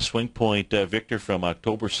on a swing point, Victor, from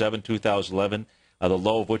October 7, 2011, the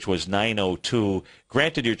low of which was 902.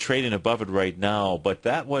 Granted, you're trading above it right now, but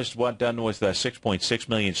that was done with 6.6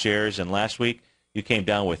 million shares, and last week you came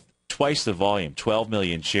down with twice the volume, 12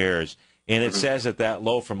 million shares. And it says that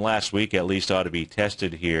low from last week at least ought to be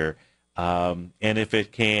tested here. And if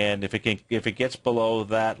it gets below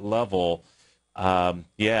that level,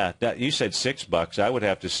 you said $6. I would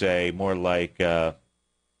have to say more like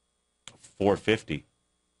 450,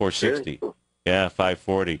 460. Really? Yeah,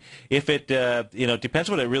 540. If it, depends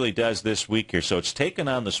what it really does this week here. So it's taken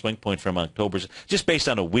on the swing point from October, just based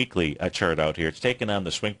on a weekly chart out here. It's taken on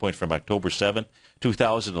the swing point from October 7th,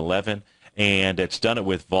 2011, and it's done it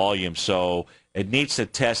with volume. So it needs to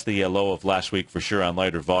test the low of last week for sure on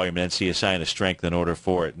lighter volume and then see a sign of strength in order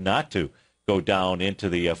for it not to go down into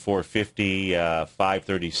the 450,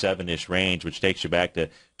 537-ish range, which takes you back to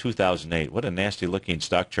 2008. What a nasty-looking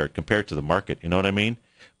stock chart compared to the market, you know what I mean?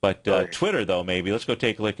 But Twitter, though, maybe. Let's go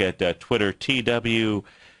take a look at Twitter, TWTR.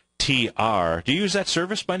 Do you use that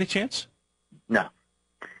service by any chance? No.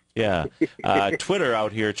 Yeah. Twitter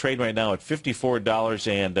out here, trading right now at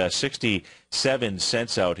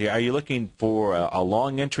 $54.67 out here. Are you looking for a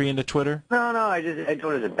long entry into Twitter? No, I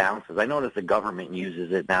notice it bounces. I notice the government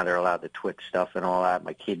uses it. Now they're allowed to Twitch stuff and all that.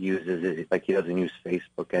 My kid uses it. Like, he doesn't use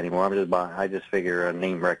Facebook anymore. I just figure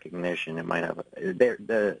name recognition. It might have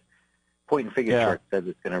the point and figure chart says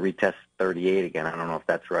it's going to retest 38 again. I don't know if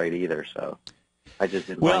that's right either, so I just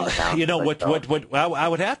didn't what I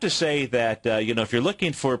would have to say that if you're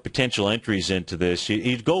looking for potential entries into this,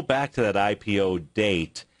 you'd go back to that IPO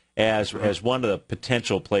date as one of the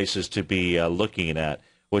potential places to be looking at,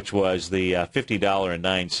 which was the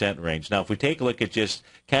 $50.09 range. Now, if we take a look at just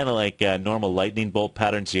kind of like normal lightning bolt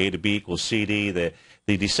patterns, the A to B equals CD, the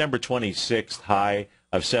December 26th high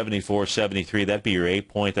of 74.73, that'd be your A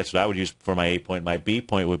point. That's what I would use for my A point. My B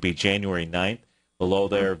point would be January 9th. Below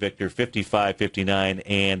there, Victor, 55.59,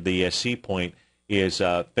 and the C point is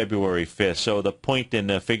February 5th. So the point in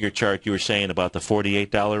the figure chart you were saying about the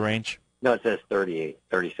 $48 range? No, it says 38,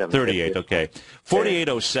 37. 38, okay.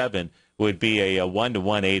 48.07 would be a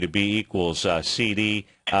 1-to-1 A to B equals CD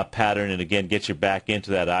pattern, and again, gets you back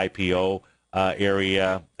into that IPO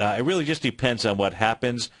area. It really just depends on what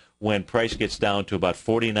happens when price gets down to about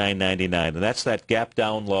 $49.99, and that's that gap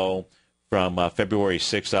down low from February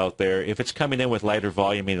 6th out there. If it's coming in with lighter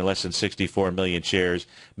volume, meaning less than 64 million shares,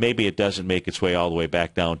 maybe it doesn't make its way all the way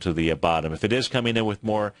back down to the bottom. If it is coming in with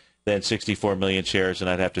more than 64 million shares, then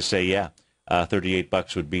I'd have to say,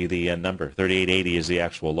 $38 would be the number. 38.80 is the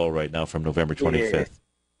actual low right now from November 25th. Yeah.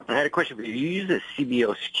 I had a question for you. You use a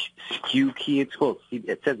CBO skew key. It's called.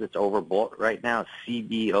 It says it's overbought right now.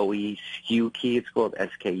 CBOE skew key. It's called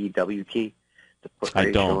SKEW key. I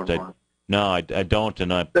don't. No, I don't.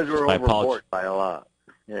 And it says we're overbought by a lot.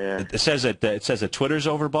 Yeah. It says that Twitter's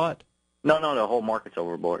overbought. No, the whole market's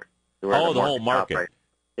overbought. The whole market.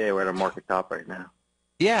 Yeah, we're at a market top right now.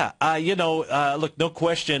 Yeah, look, no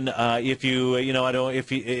question. If we're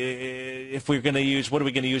going to use, what are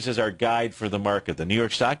we going to use as our guide for the market? The New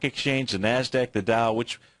York Stock Exchange, the Nasdaq, the Dow.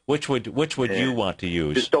 Which would you want to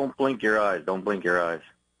use? Just don't blink your eyes. Don't blink your eyes.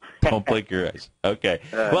 Don't blink your eyes. Okay.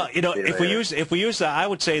 Well, if we use, I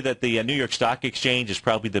would say that the New York Stock Exchange is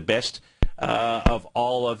probably the best of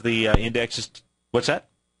all of the indexes. What's that?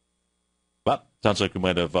 Well, sounds like we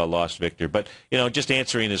might have lost Victor. But, just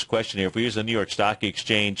answering this question here, if we use the New York Stock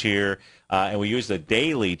Exchange here and we use the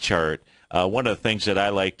daily chart, one of the things that I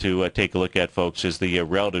like to take a look at, folks, is the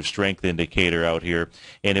relative strength indicator out here.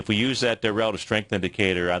 And if we use that relative strength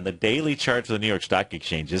indicator on the daily chart for the New York Stock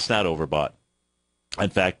Exchange, it's not overbought. In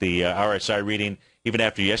fact, the RSI reading, even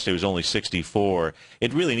after yesterday, was only 64.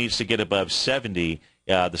 It really needs to get above 70,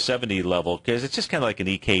 the 70 level, because it's just kind of like an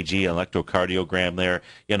EKG, an electrocardiogram there.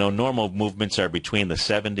 Normal movements are between the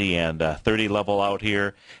 70 and 30 level out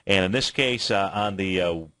here. And in this case, on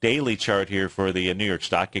the daily chart here for the New York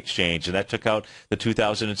Stock Exchange, and that took out the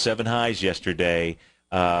 2007 highs yesterday,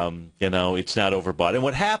 it's not overbought. And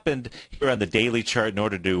what happened here on the daily chart in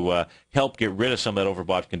order to help get rid of some of that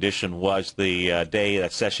overbought condition was that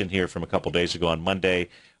session here from a couple days ago on Monday,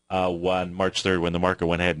 on March 3rd, when the market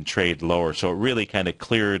went ahead and traded lower. So it really kind of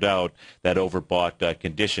cleared out that overbought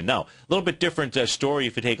condition. Now, a little bit different story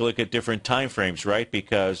if you take a look at different time frames, right?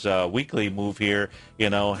 Because weekly move here,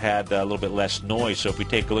 had a little bit less noise. So if we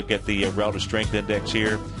take a look at the relative strength index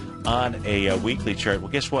here on a weekly chart,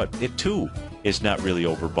 well, guess what? It, too, is not really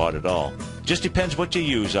overbought at all. Just depends what you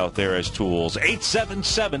use out there as tools.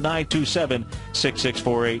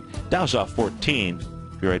 877-927-6648. Dow's off 14.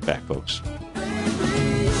 Be right back, folks.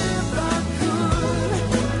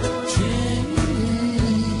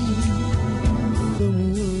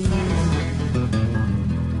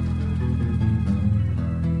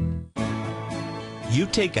 You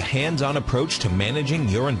take a hands-on approach to managing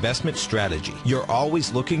your investment strategy. You're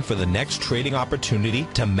always looking for the next trading opportunity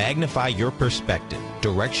to magnify your perspective.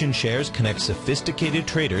 Direction Shares connects sophisticated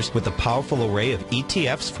traders with a powerful array of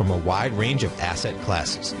ETFs from a wide range of asset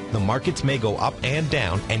classes. The markets may go up and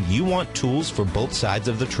down, and you want tools for both sides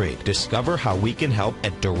of the trade. Discover how we can help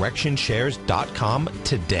at DirectionShares.com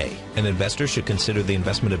today. An investor should consider the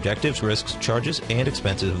investment objectives, risks, charges, and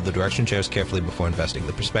expenses of the Direction Shares carefully before investing.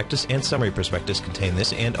 The prospectus and summary prospectus contain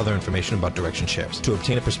this and other information about Direction Shares. To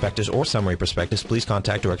obtain a prospectus or summary prospectus, please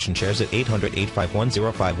contact Direction Shares at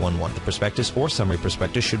 800-851-0511. The prospectus or summary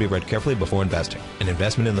prospectus should be read carefully before investing. An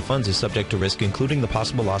investment in the funds is subject to risk, including the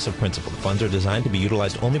possible loss of principal. The funds are designed to be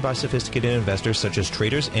utilized only by sophisticated investors such as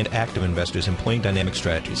traders and active investors employing dynamic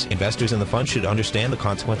strategies. Investors in the fund should understand the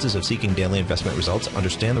consequences of seeking daily investment results,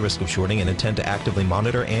 understand the risk of shorting, and intend to actively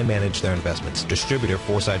monitor and manage their investments. Distributor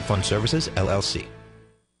Foreside Fund Services, LLC.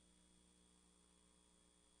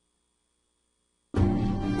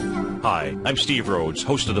 Hi, I'm Steve Rhodes,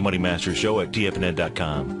 host of the Money Master Show at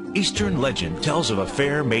TFNN.com. Eastern legend tells of a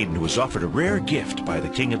fair maiden who was offered a rare gift by the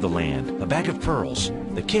king of the land, a bag of pearls.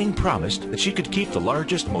 The king promised that she could keep the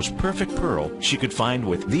largest, most perfect pearl she could find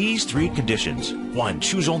with these 3 conditions. 1,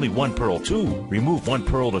 choose only 1 pearl. 2, remove 1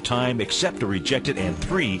 pearl at a time, accept or reject it. And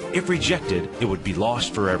 3, if rejected, it would be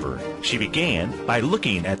lost forever. She began by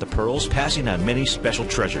looking at the pearls, passing on many special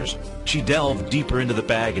treasures. She delved deeper into the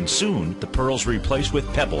bag, and soon the pearls were replaced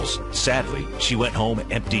with pebbles. Sadly, she went home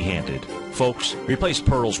empty-handed. Folks, replace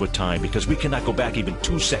pearls with time, because we cannot go back even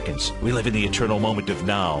 2 seconds. We live in the eternal moment of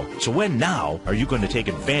now. So when now are you going to take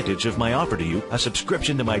advantage of my offer to you, a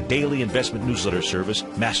subscription to my daily investment newsletter service,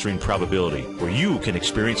 Mastering Probability, where you can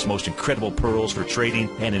experience the most incredible pearls for trading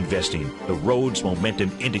and investing, the Rhodes Momentum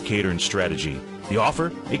Indicator and Strategy. The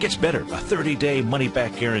offer? It gets better. A 30-day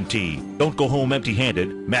money-back guarantee. Don't go home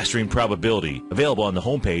empty-handed. Mastering Probability. Available on the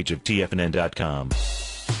homepage of TFNN.com.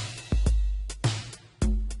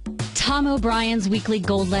 Tom O'Brien's weekly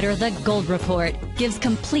gold letter, The Gold Report, gives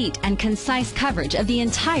complete and concise coverage of the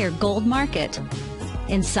entire gold market.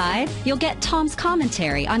 Inside, you'll get Tom's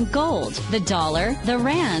commentary on gold, the dollar, the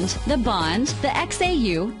rand, the bond, the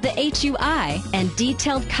XAU, the HUI, and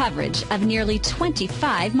detailed coverage of nearly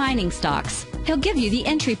 25 mining stocks. He'll give you the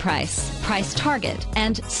entry price, price target,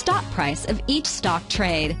 and stop price of each stock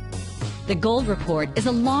trade. The Gold Report is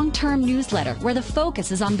a long-term newsletter where the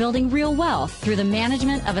focus is on building real wealth through the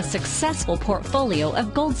management of a successful portfolio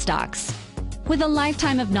of gold stocks. With a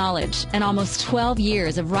lifetime of knowledge and almost 12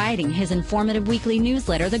 years of writing his informative weekly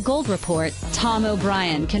newsletter, The Gold Report, Tom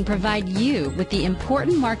O'Brien can provide you with the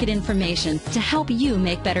important market information to help you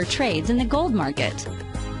make better trades in the gold market.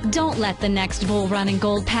 Don't let the next bull run in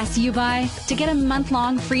gold pass you by. To get a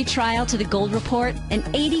month-long free trial to The Gold Report, an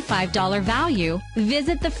 $85 value,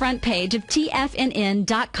 visit the front page of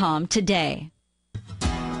TFNN.com today.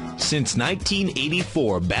 Since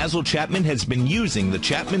 1984, Basil Chapman has been using the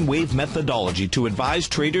Chapman Wave methodology to advise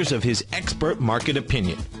traders of his expert market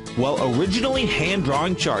opinion. While originally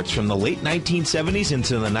hand-drawing charts from the late 1970s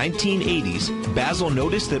into the 1980s, Basil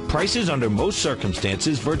noticed that prices under most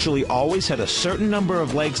circumstances virtually always had a certain number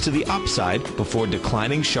of legs to the upside before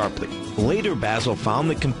declining sharply. Later, Basil found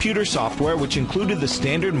that computer software, which included the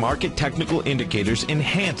standard market technical indicators,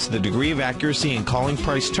 enhanced the degree of accuracy in calling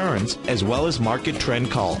price turns, as well as market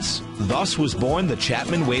trend calls. Thus was born the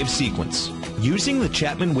Chapman wave sequence. Using the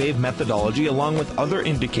Chapman wave methodology along with other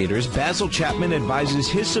indicators, Basil Chapman advises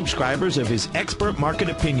his subscribers of his expert market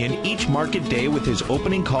opinion each market day with his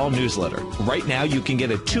opening call newsletter. Right now, you can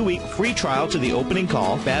get a 2-week free trial to the opening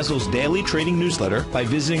call, Basil's daily trading newsletter, by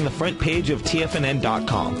visiting the front page of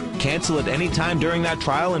TFNN.com. Cancel at any time during that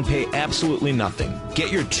trial and pay absolutely nothing.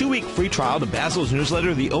 Get your 2-week free trial to Basil's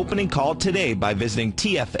newsletter, The Opening Call, today by visiting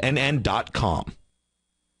TFNN.com.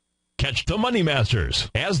 Catch the Money Masters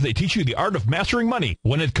as they teach you the art of mastering money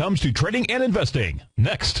when it comes to trading and investing.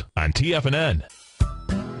 Next on TFNN.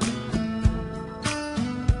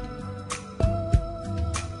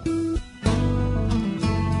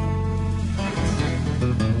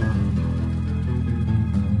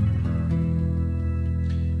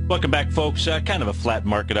 Welcome back, folks. Kind of a flat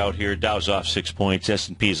market out here. Dow's off 6 points.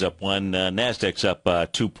 S&P's up 1. Nasdaq's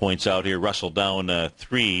up 2 points out here. Russell down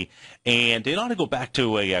 3. And it ought to go back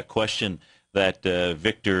to a question that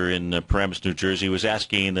Victor in Paramus, New Jersey, was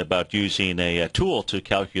asking about using a tool to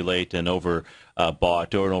calculate an overbought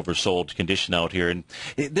or an oversold condition out here. And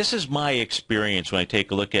this is my experience when I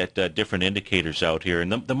take a look at different indicators out here.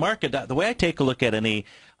 And the market, the way I take a look at any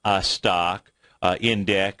stock,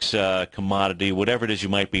 index, commodity, whatever it is you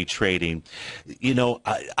might be trading,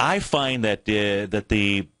 I find that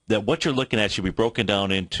that what you're looking at should be broken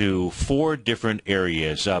down into 4 different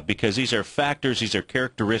areas because these are factors, these are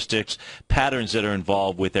characteristics, patterns that are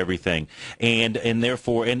involved with everything, and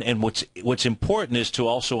therefore, and what's important is to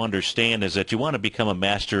also understand is that you want to become a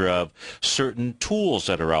master of certain tools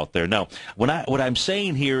that are out there. Now, what I'm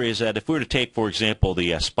saying here is that if we were to take, for example,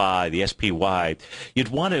 the SPY, the SPY, you'd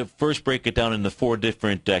want to first break it down into 4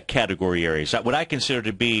 different category areas. What I consider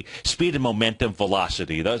to be speed and momentum,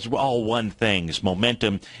 velocity. Those are all one things.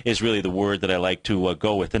 Momentum is really the word that I like to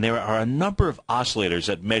go with. And there are a number of oscillators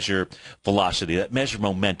that measure velocity, that measure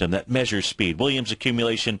momentum, that measure speed. Williams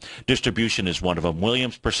accumulation distribution is one of them.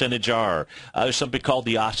 Williams percentage R. There's something called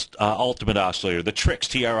the ultimate oscillator, the TRIX,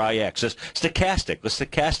 T-R-I-X. Stochastic. The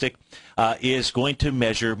stochastic is going to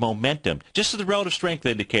measure momentum, just as the relative strength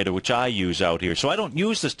indicator, which I use out here. So I don't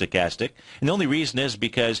use the stochastic, and the only reason is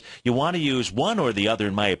because you want to use one or the other,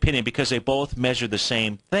 in my opinion, because they both measure the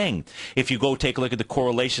same thing. If you go take a look at the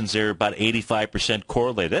correlations, they're about 85%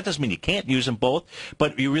 correlated. That doesn't mean you can't use them both,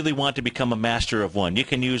 but you really want to become a master of one. You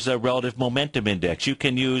can use a relative momentum index. You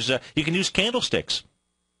can use candlesticks.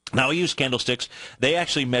 Now, I use candlesticks. They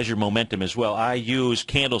actually measure momentum as well. I use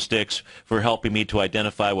candlesticks for helping me to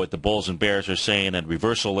identify what the bulls and bears are saying and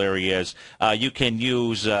reversal areas. You can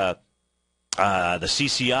use the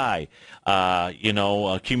CCI,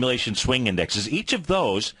 accumulation swing indexes. Each of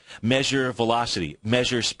those measure velocity,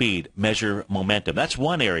 measure speed, measure momentum. That's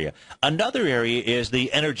one area. Another area is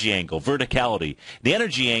the energy angle, verticality. The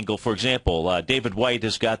energy angle, for example, David White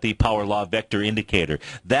has got the power law vector indicator.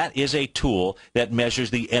 That is a tool that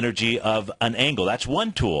measures the energy of an angle. That's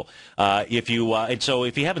one tool. And so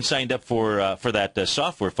if you haven't signed up for that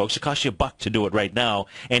software, folks, it costs you $1 to do it right now,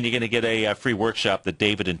 and you're going to get a free workshop that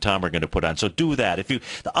David and Tom are going to put on. So do that. The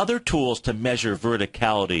other tools to measure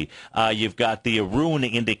verticality, you've got the Arun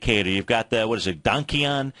indicator. You've got the,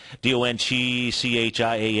 Donchian,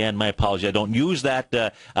 D-O-N-C-C-H-I-A-N. My apologies. I don't use that,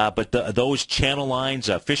 but those channel lines,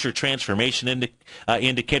 Fisher transformation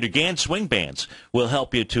indicator, Gann swing bands will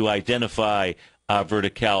help you to identify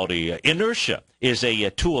verticality. Inertia is a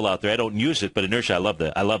tool out there. I don't use it, but inertia, I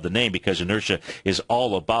love the name because inertia is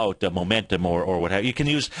all about momentum or what have you. You can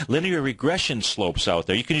use linear regression slopes out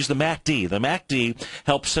there. You can use the MACD. The MACD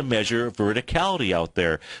helps to measure verticality out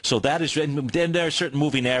there. So that is, and then there are certain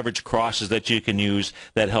moving average crosses that you can use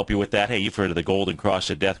that help you with that. Hey, you've heard of the golden cross,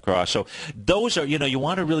 the death cross. So those are, you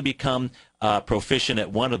want to really become proficient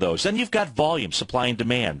at one of those. Then you've got volume, supply and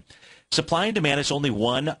demand. Supply and demand is only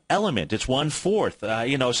one element. It's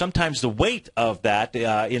 1/4. Sometimes the weight of that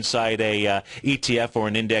inside a ETF or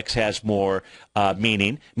an index has more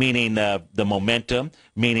meaning the momentum,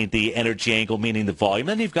 meaning the energy angle, meaning the volume.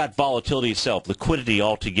 Then you've got volatility itself, liquidity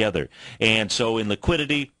altogether. And so in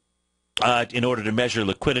liquidity, in order to measure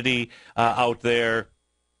liquidity out there,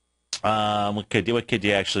 what could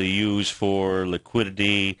you actually use for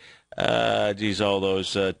liquidity? All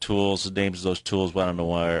those tools, the names of those tools. Well, I don't know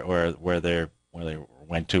where they're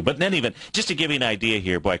went to. But in any event, just to give you an idea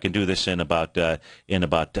here, boy, I can do this in about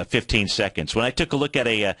 15 seconds. When I took a look at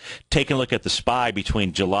the SPY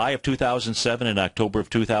between July of 2007 and October of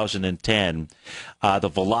 2010, the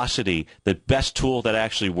velocity, the best tool that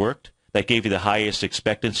actually worked, that gave you the highest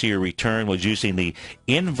expectancy or return, was using the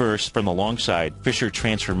inverse from the long side Fisher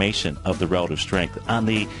transformation of the relative strength. On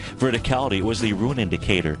the verticality, it was the Ruin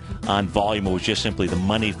indicator. On volume, it was just simply the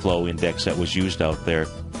money flow index that was used out there.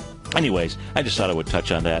 Anyways, I just thought I would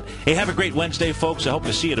touch on that. Hey, have a great Wednesday, folks. I hope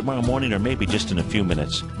to see you tomorrow morning or maybe just in a few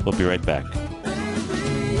minutes. We'll be right back.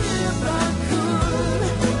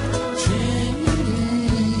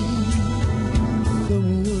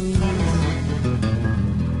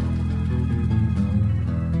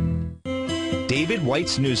 David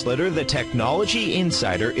White's newsletter, The Technology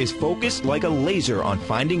Insider, is focused like a laser on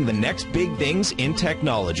finding the next big things in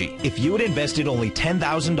technology. If you had invested only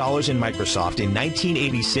 $10,000 in Microsoft in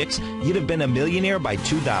 1986, you'd have been a millionaire by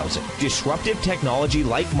 2000. Disruptive technology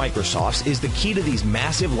like Microsoft's is the key to these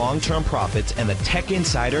massive long-term profits, and the Tech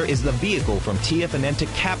Insider is the vehicle from TFNN to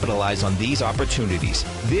capitalize on these opportunities.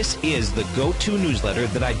 This is the go-to newsletter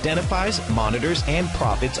that identifies, monitors, and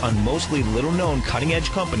profits on mostly little-known cutting-edge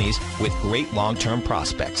companies with great long-term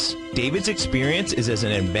prospects. David's experience is as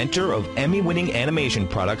an inventor of Emmy-winning animation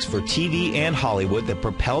products for TV and Hollywood that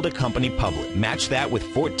propelled a company public. Match that with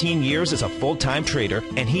 14 years as a full-time trader,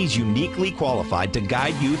 and he's uniquely qualified to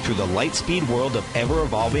guide you through the light-speed world of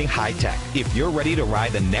ever-evolving high-tech. If you're ready to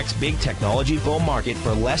ride the next big technology bull market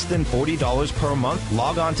for less than $40 per month,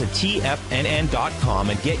 log on to TFNN.com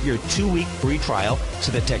and get your 2-week free trial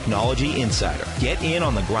to the Technology Insider. Get in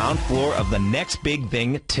on the ground floor of the next big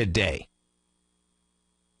thing today.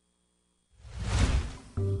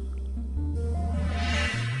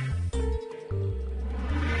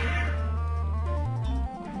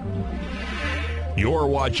 You're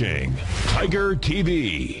watching Tiger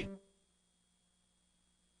TV.